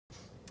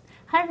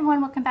Hi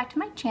everyone, welcome back to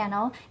my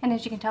channel, and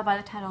as you can tell by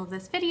the title of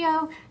this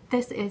video,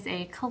 this is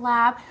a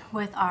collab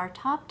with our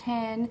top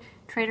 10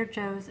 Trader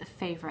Joe's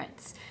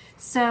favorites.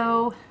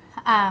 So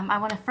I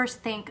want to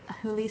first thank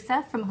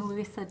Julissa from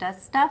Julissa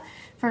Does Stuff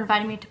for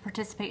inviting me to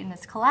participate in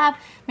this collab.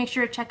 Make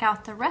sure to check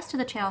out the rest of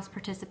the channels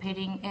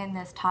participating in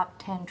this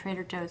top 10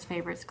 Trader Joe's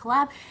favorites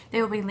collab.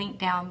 They will be linked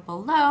down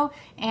below,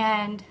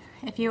 and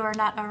if you are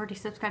not already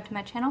subscribed to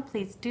my channel,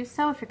 please do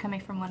so. If you're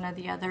coming from one of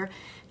the other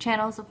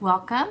channels,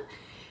 welcome.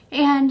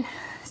 And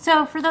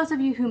so for those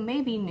of you who may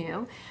be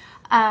new,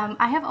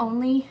 I have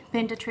only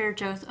been to Trader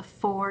Joe's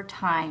 4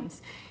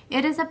 times.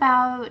 It is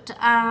about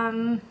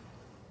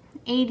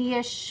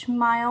 80-ish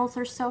miles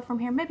or so from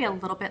here, maybe a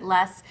little bit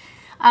less.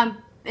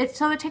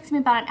 So it takes me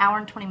about an hour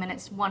and 20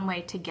 minutes one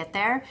way to get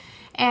there.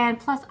 And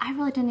plus, I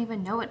really didn't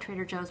even know what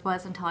Trader Joe's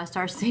was until I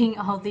started seeing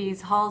all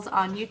these hauls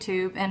on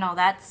YouTube and all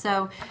that.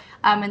 So,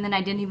 and then I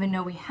didn't even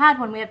know we had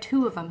one. We have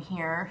 2 of them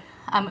here,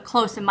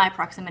 close in my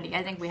proximity.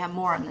 I think we have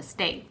more in the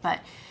state, but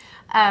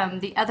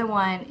the other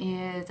one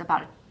is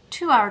about a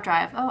 2-hour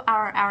drive,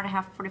 hour and a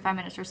half, 45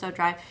 minutes or so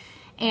drive.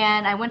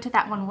 And I went to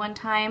that one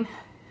time,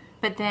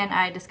 but then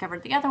I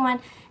discovered the other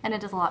one, and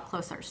it is a lot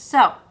closer.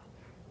 So,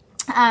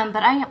 but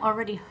I am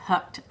already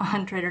hooked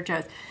on Trader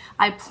Joe's.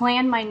 I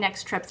planned my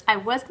next trips. I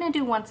was going to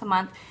do once a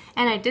month,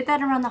 and I did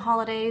that around the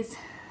holidays.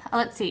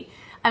 Let's see.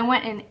 I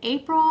went in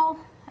April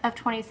of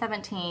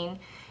 2017,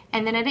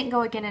 and then I didn't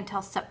go again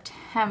until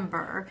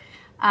September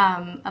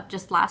of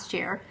just last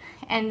year.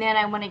 And then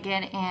I went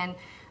again in,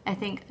 I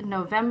think,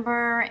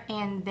 November,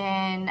 and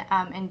then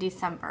in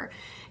December.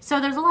 So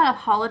there's a lot of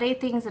holiday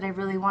things that I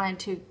really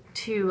wanted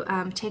to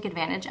take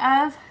advantage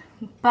of,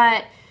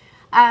 but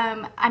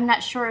I'm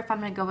not sure if I'm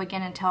going to go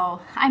again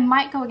until, I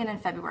might go again in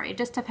February. It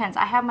just depends.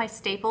 I have my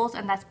staples,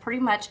 and that's pretty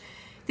much,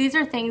 these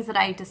are things that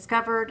I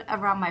discovered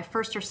around my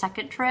first or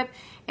second trip,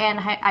 and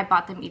I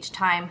bought them each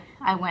time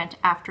I went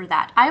after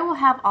that. I will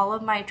have all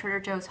of my Trader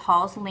Joe's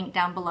hauls linked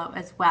down below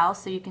as well,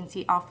 so you can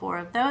see all 4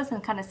 of those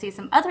and kind of see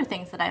some other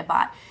things that I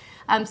bought.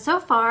 So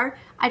far,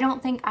 I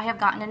don't think I have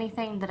gotten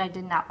anything that I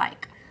did not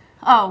like.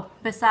 Oh,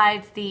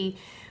 besides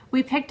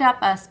we picked up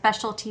a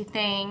specialty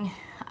thing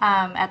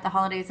at the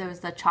holidays. It was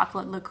the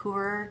chocolate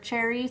liqueur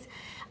cherries.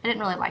 I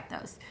didn't really like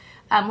those.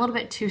 A little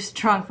bit too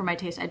strong for my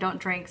taste. I don't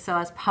drink, so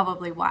that's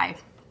probably why.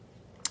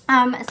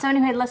 So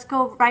anyway, let's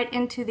go right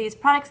into these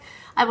products.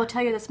 I will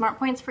tell you the smart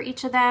points for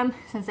each of them,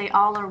 since they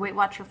all are Weight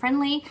Watcher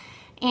friendly.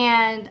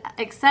 And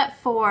except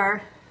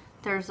for,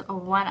 there's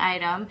one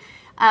item,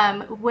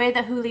 way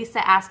that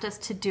Julissa asked us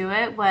to do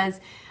it was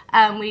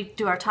we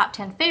do our top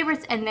 10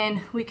 favorites, and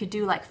then we could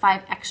do like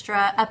 5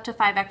 extra, up to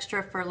 5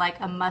 extra for like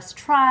a must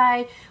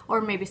try,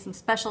 or maybe some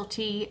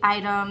specialty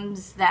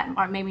items that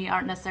maybe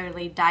aren't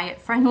necessarily diet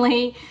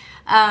friendly.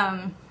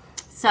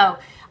 So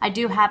I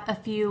do have a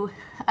few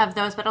of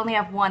those, but only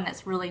have one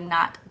that's really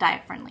not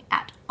diet friendly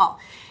at all.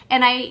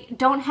 And I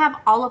don't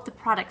have all of the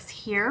products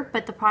here,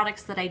 but the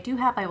products that I do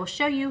have I will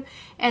show you,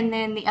 and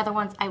then the other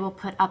ones I will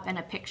put up in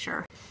a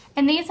picture.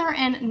 And these are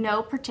in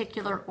no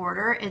particular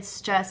order,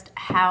 it's just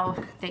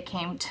how they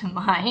came to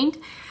mind.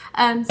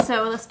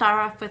 So let's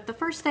start off with the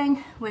first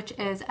thing, which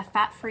is a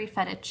fat-free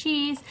feta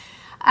cheese.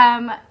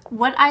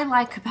 What I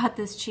like about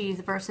this cheese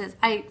versus,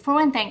 for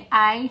one thing,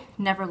 I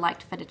never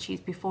liked feta cheese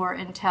before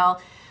until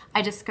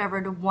I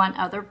discovered one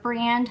other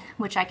brand,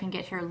 which I can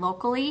get here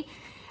locally.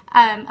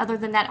 Other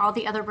than that, all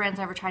the other brands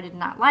I ever tried I did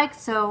not like.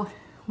 So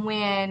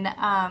when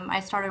I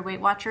started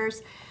Weight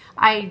Watchers,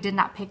 I did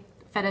not pick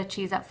feta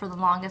cheese up for the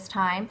longest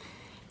time.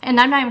 And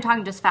I'm not even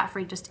talking just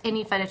fat-free, just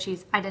any feta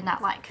cheese I did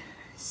not like.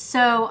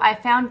 So I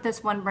found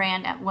this one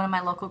brand at one of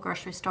my local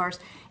grocery stores,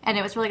 and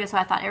it was really good. So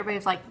I thought, everybody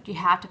was like, you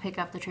have to pick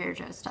up the Trader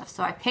Joe's stuff.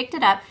 So I picked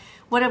it up.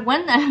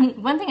 One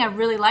thing I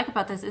really like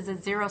about this is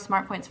it's 0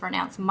 smart points for an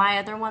ounce. My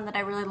other one that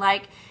I really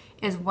like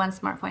is 1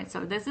 smart point.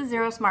 So this is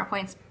 0 smart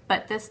points,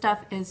 but this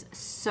stuff is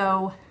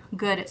so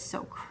good. It's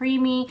so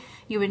creamy.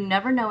 You would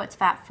never know it's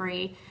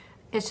fat-free.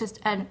 It's just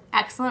an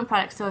excellent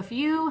product. So if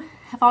you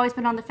have always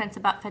been on the fence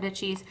about feta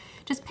cheese,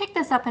 just pick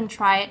this up and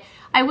try it.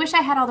 I wish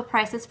I had all the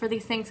prices for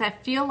these things. I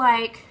feel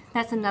like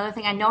that's another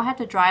thing. I know I have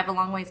to drive a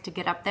long ways to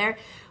get up there,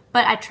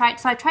 but I tried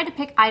to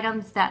pick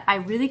items that I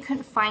really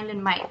couldn't find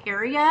in my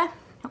area,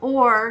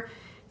 or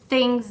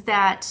things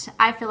that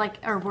I feel like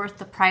are worth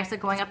the price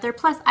of going up there.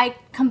 Plus, I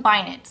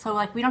combine it. So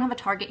like, we don't have a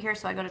Target here,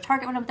 so I go to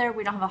Target when I'm there.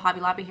 We don't have a Hobby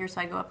Lobby here, so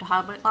I go up to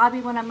Hobby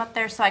Lobby when I'm up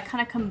there. So I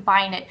kind of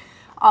combine it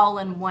all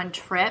in one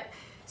trip.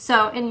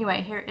 So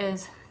anyway, here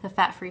is the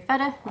fat-free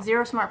feta,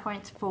 0 smart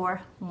points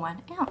for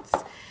 1 ounce.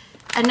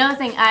 Another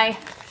thing I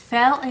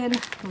fell in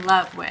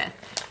love with,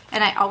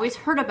 and I always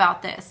heard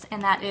about this,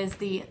 and that is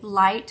the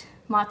light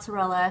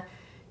mozzarella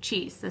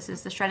cheese. This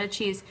is the shredded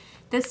cheese.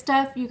 This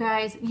stuff, you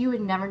guys, you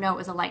would never know it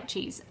was a light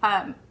cheese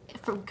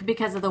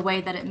because of the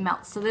way that it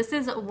melts. So this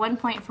is 1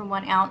 point for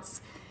 1 ounce.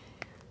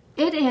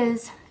 It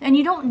is, and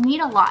you don't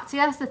need a lot. See,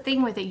 that's the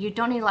thing with it. You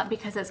don't need a lot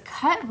because it's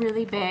cut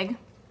really big.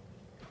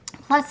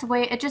 Plus the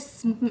way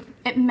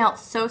it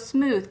melts so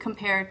smooth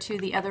compared to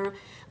the other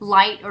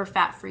light or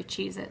fat-free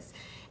cheeses.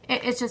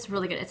 It's just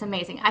really good. It's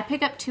amazing. I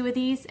pick up 2 of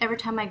these every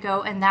time I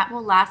go, and that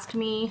will last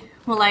me,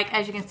 well, like,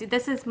 as you can see,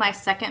 this is my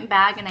second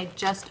bag, and I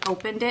just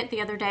opened it the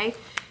other day.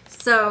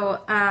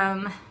 So,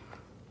 I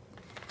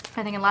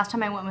think the last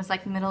time I went was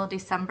like middle of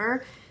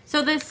December.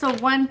 So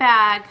one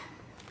bag,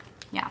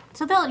 yeah.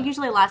 So they'll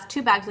usually last,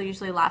 2 bags will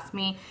usually last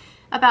me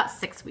about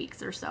 6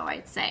 weeks or so,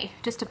 I'd say,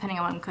 just depending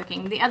on what I'm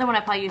cooking. The other one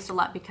I probably used a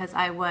lot because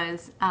I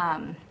was,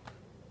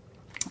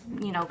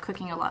 you know,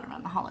 cooking a lot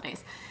around the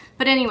holidays.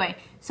 But anyway,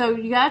 so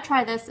you gotta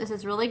try this. This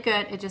is really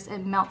good.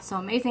 It melts so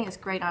amazing. It's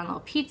great on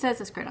little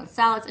pizzas. It's great on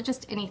salads. It's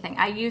just anything.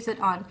 I use it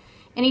on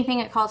anything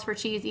that calls for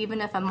cheese.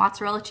 Even if a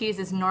mozzarella cheese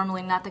is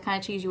normally not the kind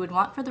of cheese you would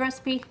want for the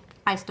recipe,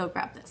 I still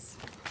grab this.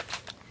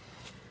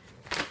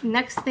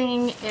 Next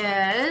thing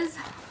is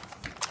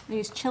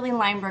these chili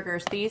lime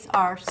burgers. These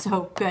are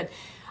so good.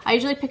 I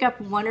usually pick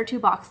up 1 or 2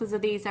 boxes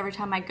of these every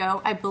time I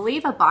go. I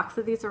believe a box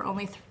of these are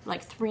only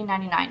like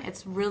 $3.99.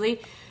 It's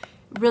really,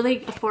 really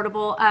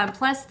affordable.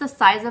 Plus the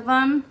size of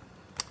them,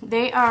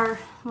 they are,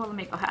 well, let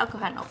me go ahead. I'll go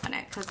ahead and open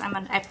it because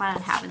I plan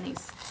on having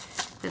these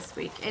this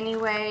week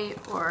anyway,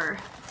 but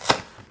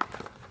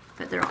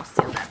they're all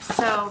sealed up.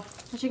 So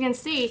as you can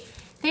see,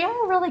 they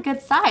are a really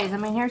good size. I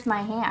mean, here's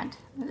my hand.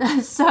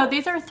 So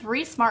these are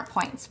 3 smart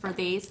points for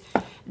these.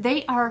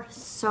 They are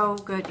so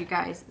good, you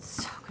guys.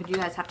 So good. You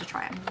guys have to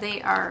try them.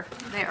 They are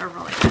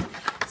really good.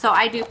 So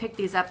I do pick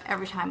these up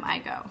every time I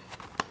go.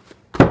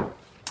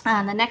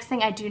 And the next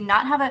thing I do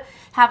not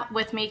have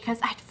with me because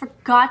I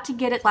forgot to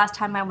get it last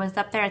time I was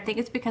up there. I think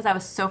it's because I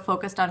was so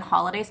focused on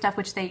holiday stuff,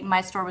 which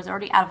my store was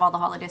already out of all the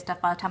holiday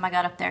stuff by the time I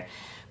got up there.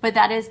 But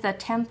that is the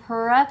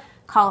tempura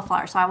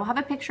cauliflower. So I will have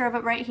a picture of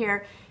it right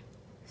here.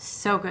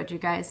 So good, you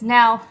guys.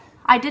 Now,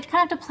 I did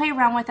kind of have to play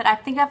around with it. I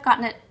think I've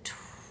gotten it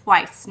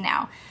twice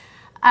now.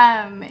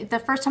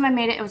 The first time I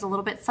made it, it was a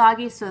little bit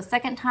soggy. So the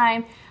second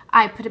time,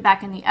 I put it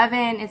back in the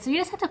oven. And so you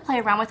just have to play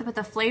around with it, but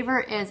the flavor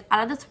is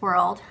out of this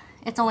world.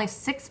 It's only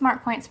 6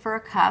 smart points for a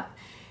cup.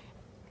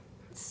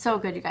 So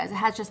good, you guys. It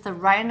has just the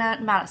right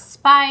amount of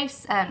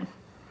spice, and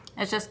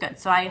it's just good.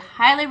 So I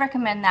highly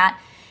recommend that.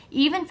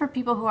 Even for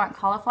people who aren't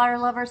cauliflower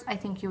lovers, I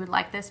think you would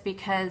like this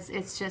because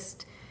it's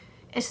just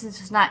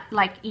not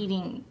like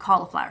eating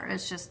cauliflower.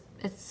 It's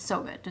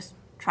so good. Just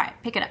try it.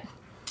 Pick it up.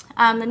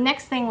 The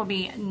next thing will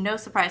be no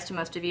surprise to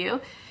most of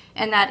you,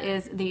 and that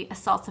is the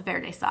salsa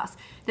verde sauce.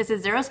 This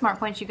is 0 smart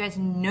points. You guys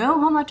know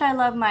how much I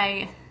love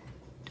my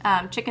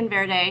chicken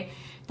verde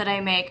that I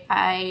make.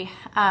 I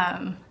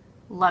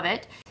love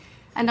it.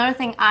 Another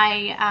thing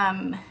I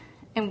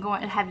am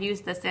going to have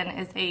used this in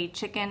is a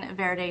chicken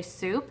verde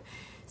soup.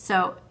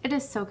 So it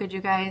is so good,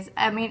 you guys.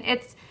 I mean,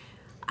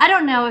 I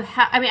don't know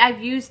how, I mean,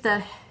 I've used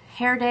the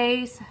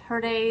Herdays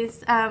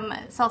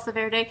salsa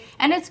verde,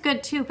 and it's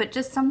good too, but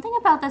just something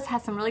about this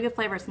has some really good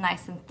flavor. It's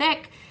nice and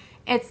thick.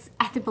 I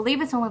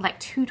believe it's only like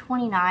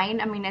 $2.29.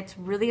 I mean, it's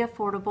really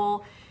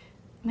affordable.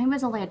 Maybe it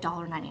was only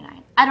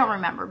 $1.99. I don't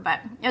remember, but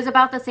it was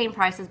about the same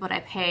price as what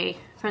I pay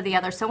for the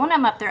other. So when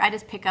I'm up there, I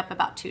just pick up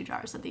about 2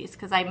 jars of these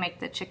because I make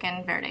the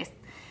chicken verdes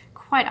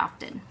quite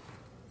often.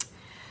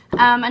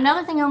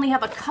 Another thing, I only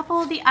have a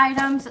couple of the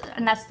items,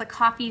 and that's the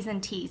coffees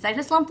and teas. I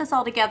just lumped this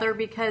all together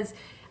because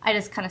I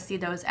just kind of see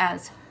those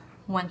as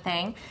one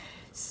thing.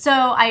 So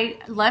I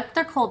like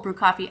their cold brew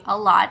coffee a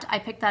lot. I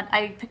picked that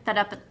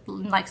up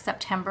in like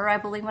September, I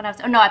believe, when I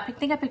was, oh no, I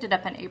think I picked it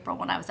up in April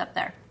when I was up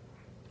there.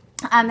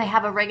 They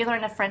have a regular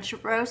and a French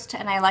roast,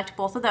 and I liked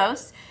both of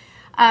those.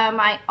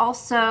 I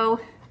also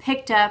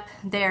picked up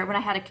their, when I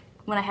had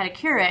a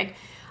Keurig,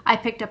 I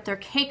picked up their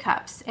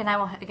K-Cups, and I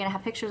will again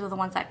have pictures of the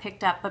ones I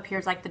picked up here.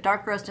 It's like the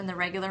dark roast and the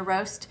regular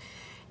roast.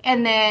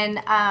 And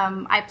then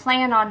I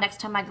plan on next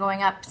time I'm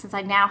going up, since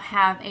I now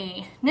have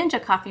a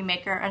Ninja coffee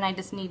maker and I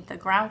just need the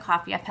ground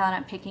coffee, I plan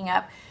on picking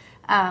up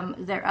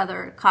their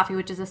other coffee,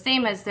 which is the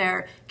same as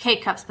their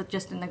K-Cups, but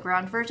just in the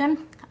ground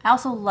version. I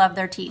also love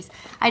their teas.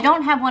 I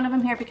don't have one of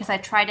them here because I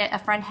tried it. A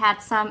friend had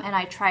some, and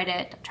I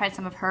tried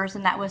some of hers,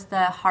 and that was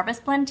the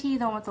Harvest Blend tea,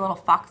 the one with the little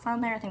fox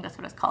on there. I think that's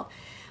what it's called.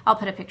 I'll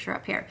put a picture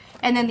up here.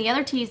 And then the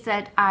other teas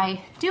that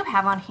I do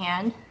have on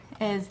hand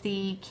is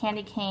the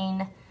Candy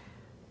Cane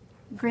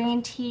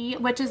green tea,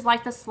 which is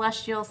like the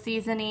Celestial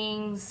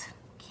Seasonings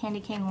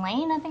Candy Cane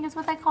Lane, I think is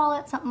what they call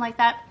it, something like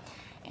that.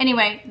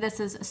 Anyway, this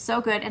is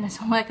so good, and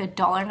it's only like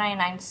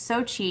 $1.99,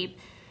 so cheap.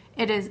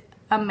 It is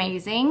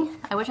amazing.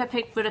 I wish I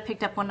would have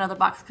picked up one other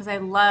box because I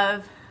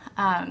love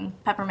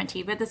peppermint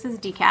tea, but this is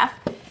decaf.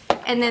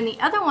 And then the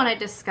other one I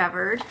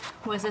discovered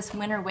was this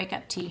Winter Wake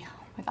Up Tea.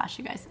 Oh my gosh,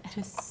 you guys, it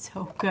is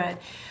so good.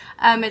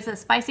 It's a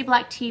spicy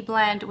black tea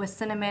blend with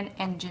cinnamon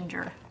and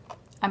ginger.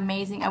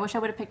 Amazing. I wish I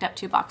would have picked up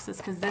 2 boxes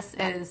because this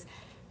is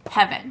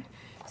heaven.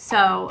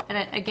 So,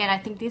 and again, I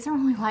think these are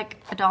only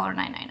like $1.99.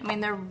 I mean,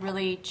 they're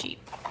really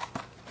cheap.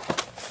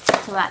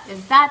 So that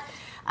is that.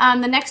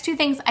 The next 2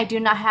 things I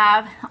do not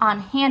have on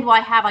hand. Well,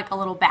 I have like a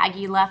little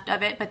baggie left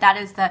of it, but that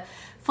is the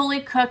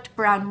fully cooked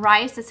brown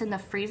rice. It's in the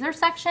freezer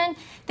section.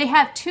 They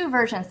have two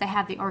versions. They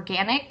have the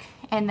organic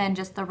and then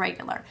just the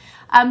regular.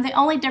 The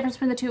only difference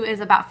between the two is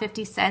about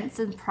 50 cents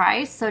in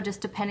price, so just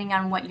depending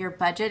on what your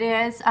budget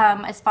is.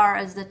 As far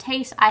as the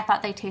taste, I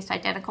thought they taste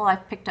identical.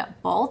 I've picked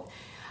up both.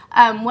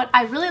 What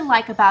I really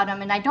like about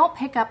them, and I don't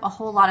pick up a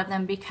whole lot of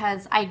them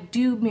because I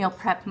do meal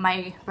prep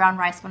my brown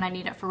rice when I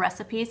need it for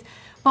recipes,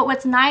 but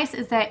what's nice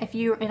is that if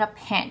you're in a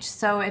pinch,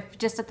 so if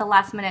just at the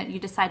last minute you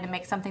decide to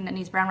make something that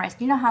needs brown rice,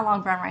 you know how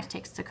long brown rice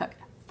takes to cook?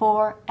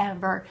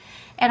 Forever.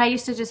 And I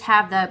used to just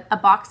have a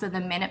box of the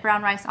minute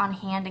brown rice on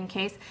hand in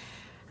case.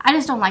 I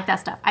just don't like that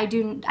stuff. I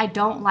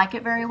don't like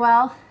it very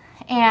well,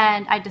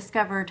 and I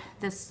discovered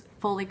this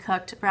fully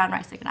cooked brown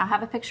rice. I'll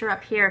have a picture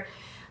up here.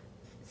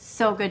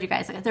 So good, you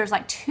guys. There's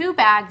like 2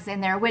 bags in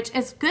there, which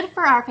is good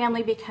for our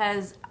family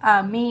because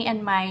me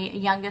and my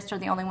youngest are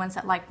the only ones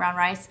that like brown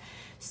rice.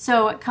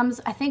 So it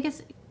comes, I think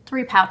it's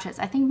 3 pouches.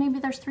 I think maybe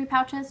there's 3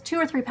 pouches, 2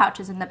 or 3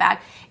 pouches in the bag,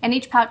 and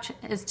each pouch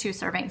is 2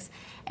 servings.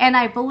 And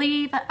I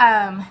believe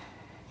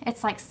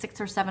it's like 6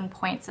 or 7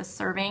 points a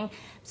serving.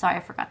 Sorry, I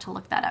forgot to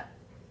look that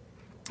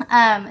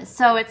up.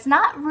 So it's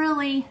not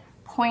really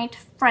point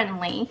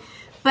friendly,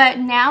 but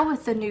now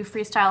with the new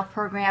Freestyle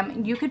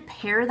program, you could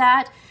pair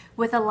that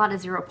with a lot of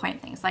 0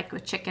 point things, like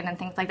with chicken and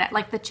things like that,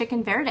 like the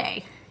chicken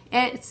verde.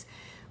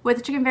 With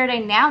the chicken verde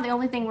now, the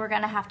only thing we're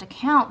gonna have to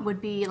count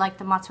would be like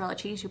the mozzarella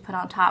cheese you put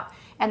on top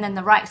and then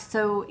the rice.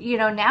 So, you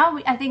know, now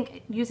I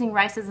think using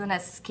rice isn't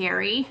as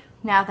scary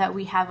now that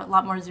we have a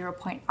lot more 0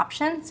 point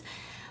options.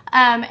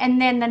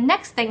 And then the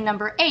next thing,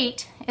 number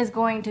 8, is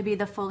going to be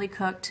the fully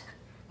cooked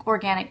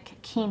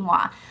organic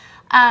quinoa.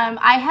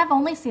 I have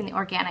only seen the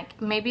organic.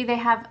 Maybe they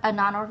have a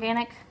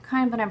non-organic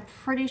kind, but I'm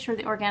pretty sure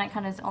the organic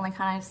kind is the only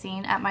kind I've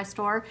seen at my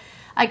store.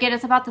 Again,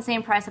 it's about the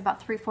same price,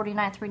 about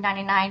 $3.49,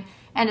 $3.99,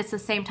 and it's the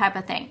same type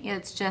of thing.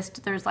 It's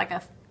just there's like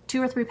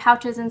 2 or 3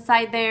 pouches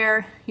inside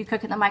there. You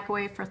cook in the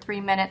microwave for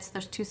 3 minutes.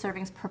 There's 2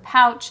 servings per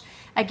pouch.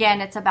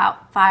 Again, it's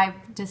about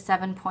 5 to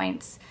 7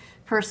 points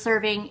per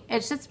serving.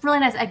 It's just really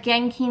nice.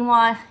 Again,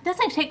 quinoa, it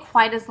doesn't take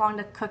quite as long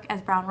to cook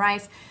as brown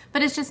rice,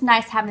 but it's just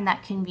nice having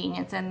that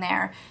convenience in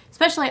there.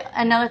 Especially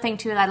another thing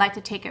too, that I like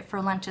to take it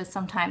for lunches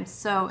sometimes,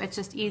 so it's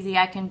just easy.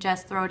 I can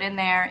just throw it in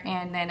there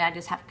and then I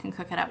just can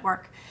cook it at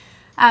work.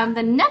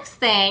 The next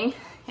thing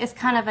is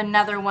kind of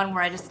another one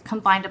where I just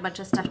combined a bunch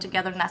of stuff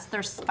together, and that's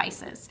their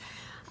spices.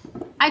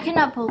 I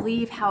cannot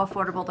believe how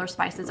affordable their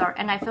spices are,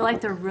 and I feel like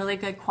they're really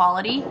good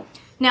quality.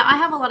 Now, I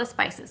have a lot of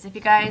spices. If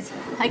you guys,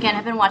 again,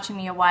 have been watching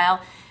me a while,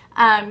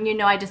 you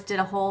know I just did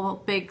a whole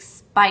big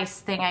spice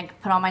thing. I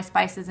put all my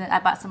spices in. I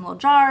bought some little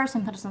jars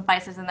and put some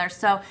spices in there.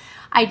 So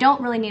I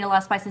don't really need a lot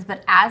of spices,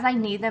 but as I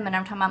need them and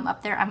every time I'm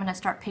up there, I'm going to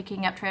start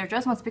picking up Trader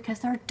Joe's ones because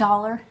they're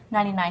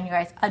 $1.99, you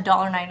guys.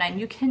 $1.99.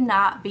 You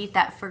cannot beat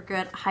that for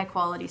good, high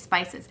quality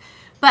spices.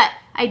 But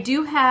I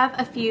do have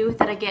a few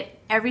that I get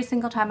every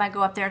single time I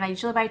go up there, and I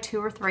usually buy 2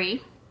 or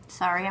 3.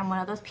 Sorry, I'm one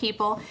of those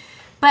people.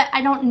 But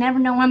I don't never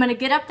know when I'm going to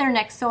get up there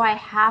next, so I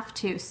have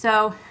to.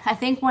 So I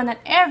think one that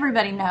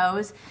everybody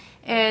knows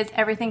is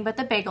everything but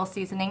the bagel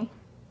seasoning.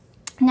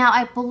 Now,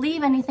 I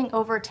believe anything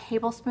over a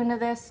tablespoon of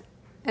this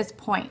is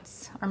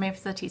points, or maybe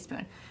it's a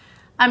teaspoon.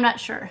 I'm not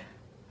sure.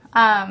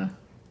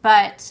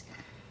 But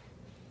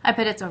I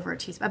bet it's over a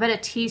teaspoon. I bet a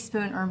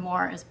teaspoon or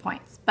more is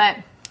points. But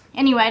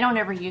anyway, I don't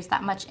ever use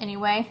that much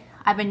anyway.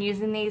 I've been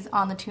using these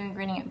on the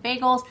 2-ingredient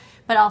bagels,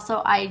 but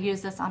also I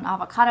use this on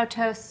avocado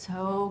toast.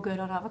 So good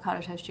on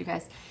avocado toast, you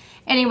guys.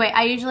 Anyway,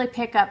 I usually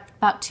pick up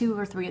about 2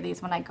 or 3 of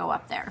these when I go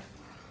up there.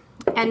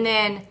 And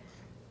then,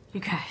 you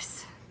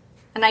guys,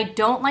 and I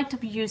don't like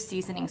to use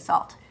seasoning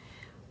salt,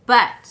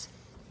 but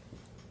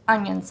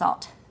onion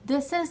salt.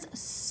 This is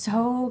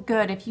so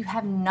good. If you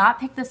have not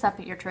picked this up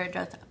at your Trader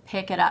Joe's,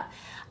 pick it up.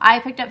 I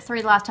picked up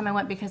 3 last time I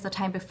went because the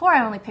time before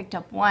I only picked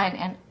up 1,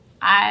 and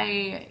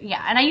I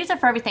use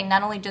it for everything,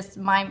 not only just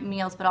my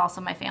meals, but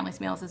also my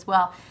family's meals as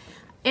well.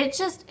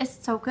 It's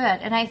so good.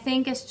 And I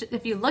think it's just,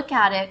 if you look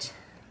at it,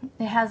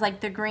 it has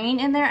like the green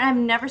in there, and I've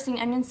never seen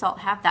onion salt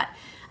have that.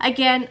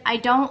 Again, I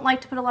don't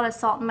like to put a lot of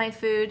salt in my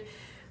food,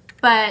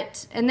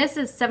 but, and this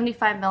is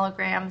 75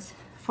 milligrams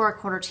for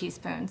 1/4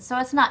 teaspoon, so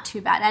it's not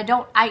too bad.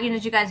 You know,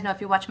 as you guys know,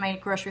 if you watch my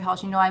grocery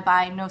hauls, you know I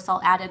buy no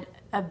salt added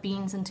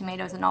beans and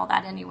tomatoes and all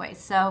that anyway,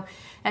 so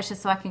that's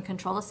just so I can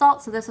control the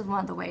salt. So this is one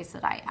of the ways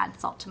that I add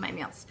salt to my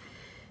meals.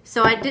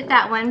 So I did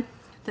that one,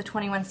 the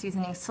 21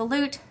 seasoning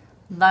salute.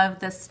 Love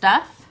this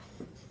stuff.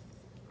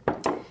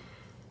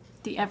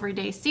 The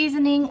everyday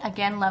seasoning,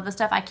 again, love the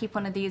stuff. I keep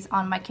one of these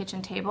on my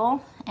kitchen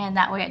table, and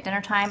that way at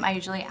dinner time I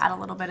usually add a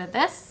little bit of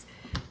this.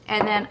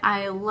 And then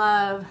I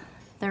love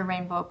their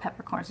rainbow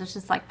peppercorns. It's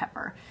just like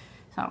pepper,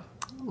 so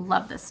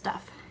love this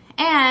stuff.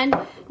 And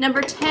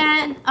number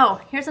 10,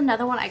 oh, here's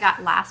another one I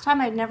got last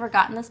time. I'd never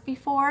gotten this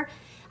before.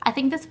 I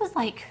think this was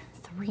like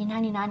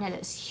 $3.99, and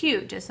it's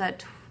huge. It's a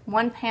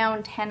 1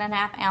 pound,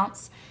 10.5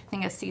 ounce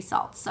thing of sea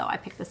salt. So I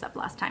picked this up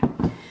last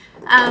time.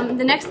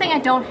 The next thing I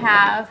don't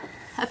have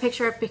a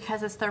picture of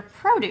because it's their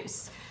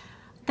produce.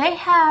 They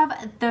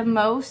have the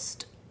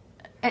most,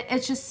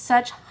 it's just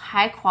such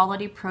high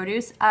quality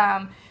produce.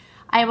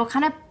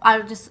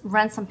 I'll just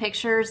run some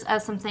pictures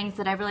of some things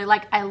that I really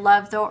like. I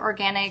love the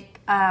organic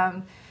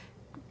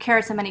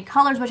carrots in many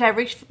colors, which I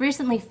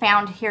recently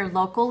found here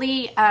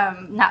locally.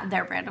 Not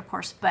their brand, of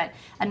course, but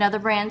another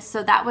brand.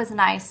 So that was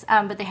nice.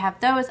 But they have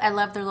those. I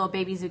love their little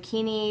baby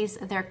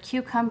zucchinis, their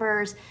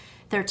cucumbers,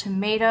 their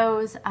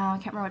tomatoes. I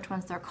can't remember which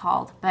ones they're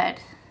called, but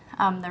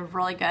they're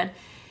really good.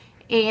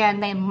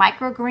 And they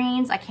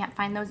microgreens. I can't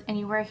find those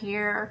anywhere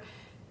here.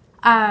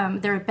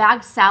 Their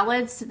bagged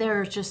salads.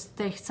 They're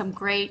some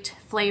great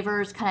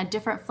flavors, kind of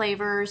different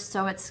flavors.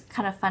 So it's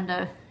kind of fun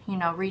to, you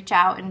know, reach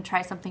out and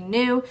try something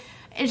new.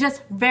 It's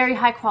just very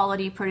high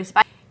quality produce.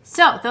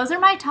 So those are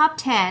my top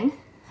 10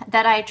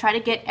 that I try to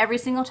get every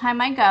single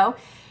time I go.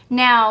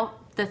 Now,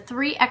 the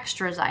 3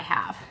 extras I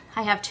have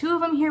 2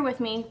 of them here with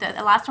me. The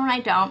last one I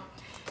don't.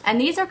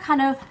 And these are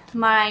kind of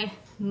my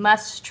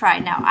must try.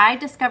 Now, I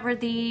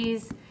discovered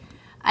these,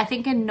 I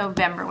think in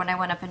November, when I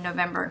went up in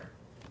November.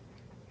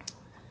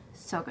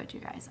 So good, you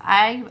guys.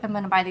 I am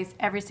going to buy these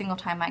every single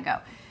time I go.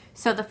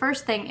 So the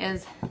first thing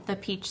is the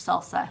peach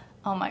salsa.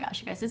 Oh my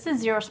gosh, you guys. This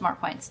is 0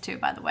 smart points too,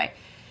 by the way.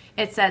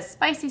 It says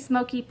spicy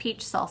smoky peach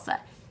salsa.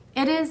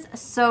 It is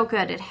so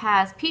good. It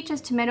has peaches,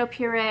 tomato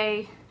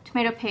puree,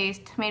 tomato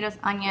paste, tomatoes,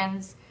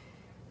 onions,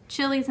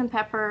 chilies and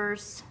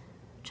peppers,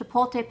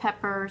 chipotle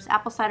peppers,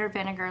 apple cider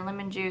vinegar,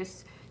 lemon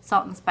juice,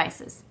 salt and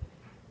spices.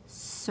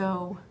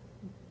 So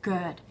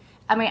good.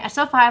 I mean,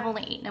 so far I've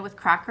only eaten it with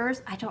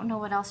crackers. I don't know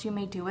what else you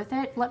may do with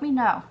it. Let me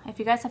know. If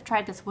you guys have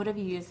tried this, what have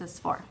you used this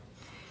for?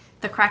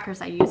 The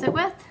crackers I use it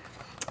with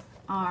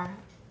are,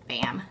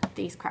 bam,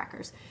 these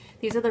crackers.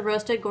 These are the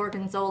roasted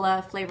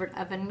gorgonzola flavored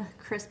oven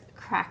crisp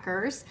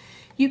crackers.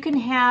 You can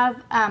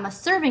have a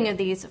serving of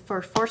these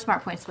for 4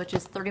 smart points, which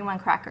is 31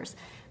 crackers.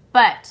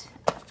 But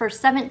for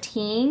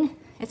 17,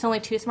 it's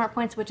only 2 smart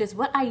points, which is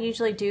what I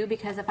usually do,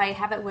 because if I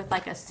have it with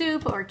like a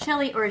soup or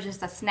chili or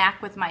just a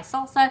snack with my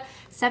salsa,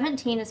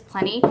 17 is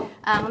plenty.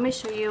 Let me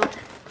show you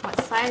what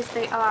size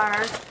they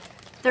are.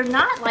 They're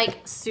not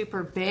like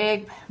super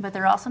big, but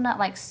they're also not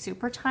like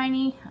super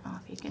tiny. I don't know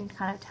if you can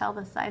kind of tell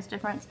the size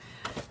difference,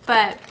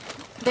 but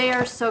they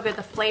are so good.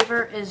 The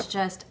flavor is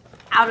just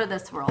out of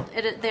this world.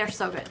 They're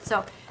so good.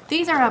 So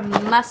these are a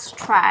must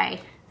try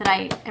that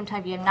I am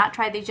telling you. If you have not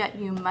tried these yet,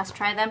 you must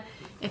try them.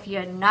 If you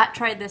have not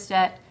tried this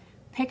yet,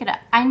 pick it up.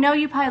 I know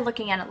you're probably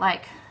looking at it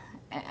like,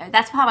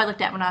 that's how I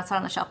looked at it when I saw it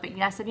on the shelf, but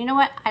I said, you know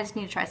what, I just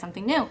need to try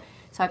something new.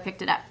 So I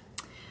picked it up.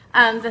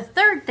 The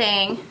third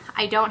thing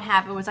I don't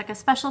have, it was like a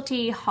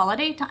specialty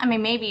holiday time. I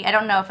mean, maybe, I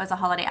don't know if it's a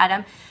holiday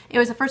item. It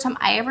was the first time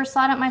I ever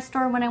saw it at my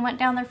store when I went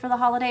down there for the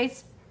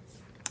holidays.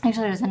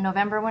 Actually, it was in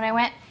November when I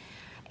went.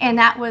 And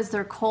that was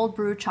their cold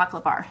brew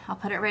chocolate bar. I'll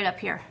put it right up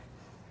here.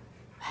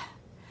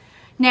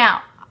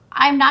 Now,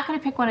 I'm not going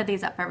to pick one of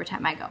these up every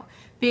time I go,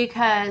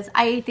 because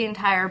I ate the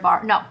entire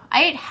bar. No,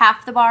 I ate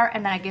half the bar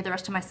and then I gave the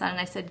rest to my son and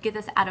I said, get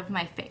this out of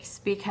my face,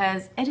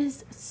 because it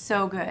is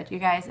so good, you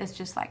guys. It's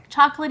just like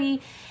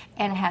chocolatey,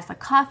 and it has the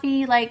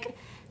coffee like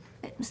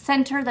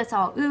center that's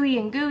all ooey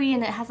and gooey,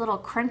 and it has a little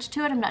crunch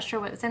to it. I'm not sure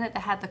what was in it that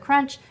had the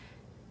crunch.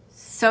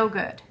 So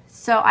good.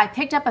 So I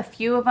picked up a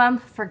few of them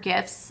for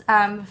gifts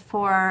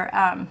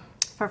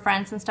for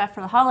friends and stuff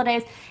for the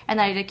holidays, and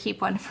then I did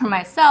keep one for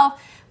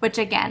myself, which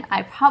again,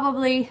 I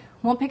probably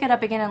won't pick it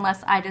up again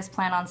unless I just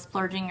plan on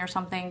splurging or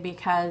something,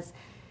 because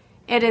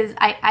it is,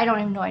 I don't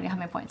even know how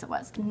many points it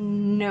was.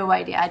 No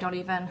idea. I don't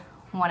even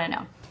want to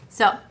know.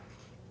 So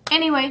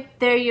anyway,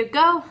 there you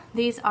go.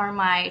 These are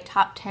my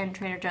top 10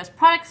 Trader Joe's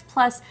products,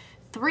 plus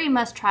 3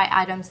 must-try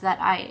items that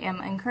I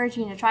am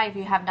encouraging you to try if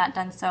you have not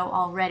done so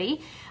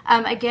already.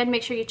 Again,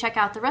 make sure you check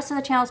out the rest of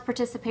the channels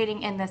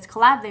participating in this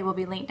collab. They will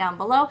be linked down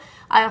below.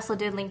 I also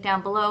did link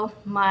down below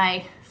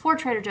my 4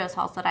 Trader Joe's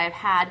hauls that I have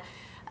had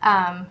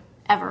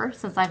ever,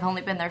 since I've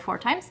only been there 4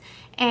 times.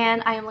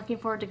 And I am looking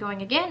forward to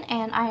going again,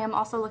 and I am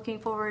also looking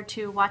forward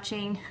to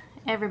watching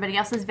everybody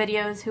else's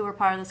videos who were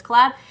part of this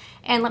collab.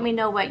 And let me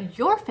know what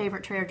your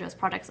favorite Trader Joe's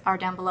products are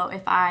down below.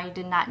 If I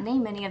did not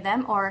name any of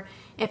them, or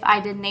if I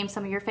did name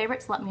some of your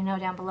favorites, let me know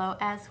down below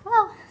as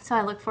well. So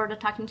I look forward to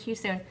talking to you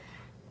soon.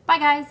 Bye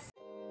guys!